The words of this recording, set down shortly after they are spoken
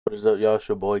What is up, y'all? It's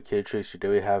your boy kidtrixz. Today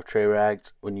we have Trey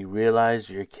Rags. When you realize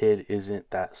your kid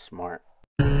isn't that smart.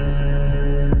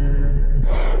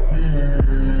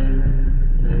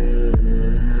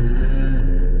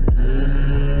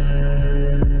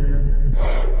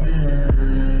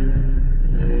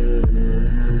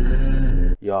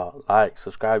 Y'all, like,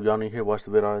 subscribe. Y'all need here. Watch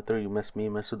the video all the way through. You mess me,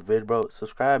 mess with the vid, bro.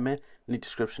 Subscribe, man. Link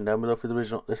description down below for the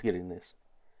original. Let's get in this.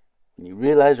 When you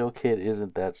realize your kid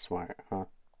isn't that smart, huh?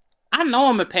 I know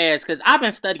I'm a pass because I've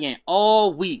been studying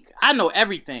all week. I know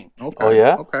everything. Okay. Oh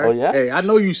yeah? Okay. Oh yeah? Hey, I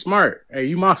know you smart. Hey,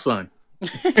 you my son.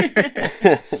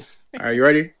 Are you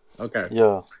ready? Okay.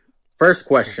 Yo. First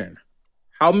question.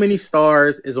 How many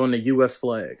stars is on the US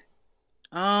flag?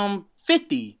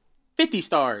 50. 50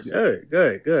 stars.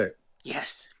 Good.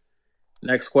 Yes.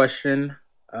 Next question.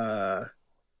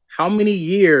 How many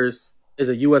years is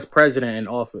a US president in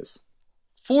office?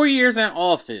 4 years in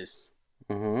office.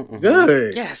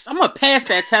 Good. Yes, I'm gonna pass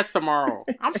that test tomorrow.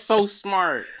 I'm so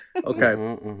smart.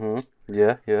 Okay.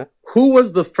 Yeah. Who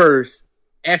was the first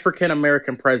African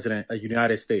American president of the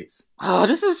United States? Oh,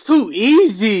 this is too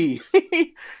easy.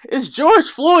 It's George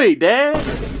Floyd, Dad.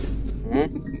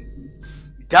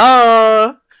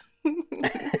 Duh.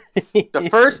 The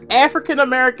first African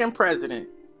American president.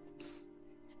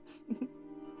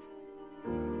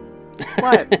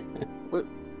 What?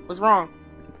 What's wrong?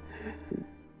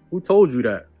 Who told you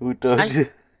that? Who told you?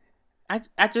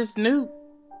 I just knew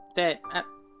that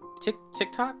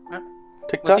TikTok.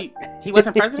 TikTok? He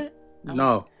wasn't president?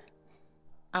 No.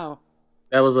 Oh.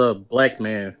 That was a black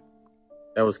man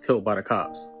that was killed by the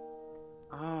cops.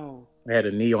 Oh. He had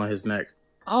a knee on his neck.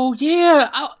 Oh yeah.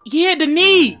 Yeah, the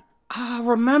knee. I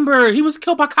remember. He was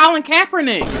killed by Colin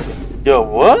Kaepernick. Yo,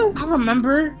 what? I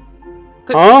remember.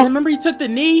 Huh? Remember he took the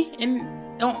knee and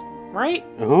right?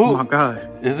 Who? Oh my God.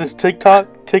 Is this TikTok?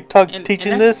 TikTok And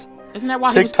teaching and this? Isn't that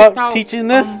why he was TikTok kicked out teaching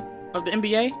this? of the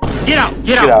NBA? Get out!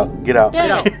 Get out. Dad, Get out!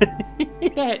 Dad,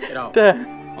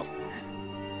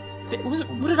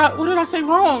 out! what did I say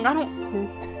wrong? I don't.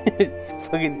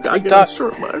 Fucking I get TikTok. a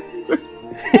short bus.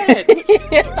 Dad.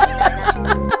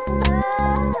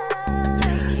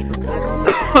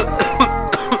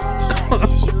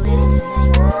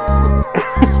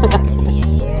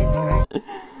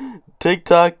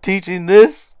 TikTok teaching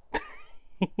this?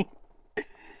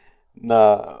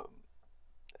 Nah.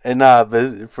 And nah,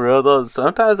 but for real though,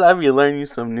 sometimes I be learning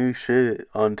some new shit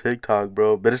on TikTok,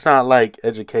 bro. But it's not like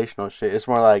educational shit. It's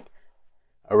more like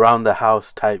around the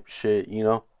house type shit, you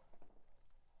know?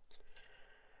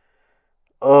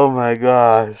 Oh my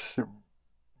gosh.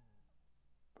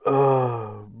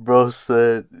 Oh, bro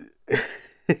said.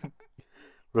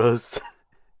 Bro said.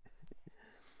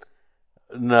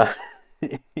 Nah.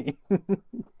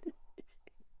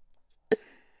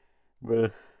 Bro.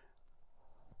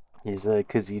 He said,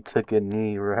 cause he took a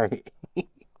knee, right?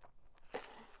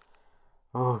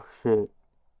 Oh shit.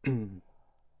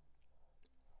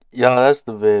 Yo, that's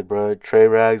the vid, bro. Trey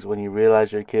Rags, when you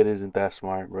realize your kid isn't that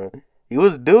smart, bro. He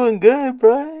was doing good,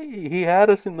 bro. He had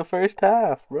us in the first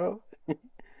half, bro.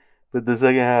 But the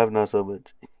second half, not so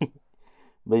much.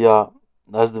 But y'all,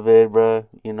 that's the vid, bro.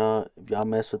 You know, if y'all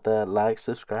mess with that, like,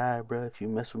 subscribe, bro. If you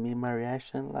mess with me and my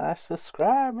reaction, like,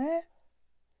 subscribe, man.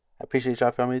 I appreciate y'all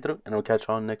following me through, and I'll catch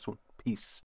y'all on the next one. Peace.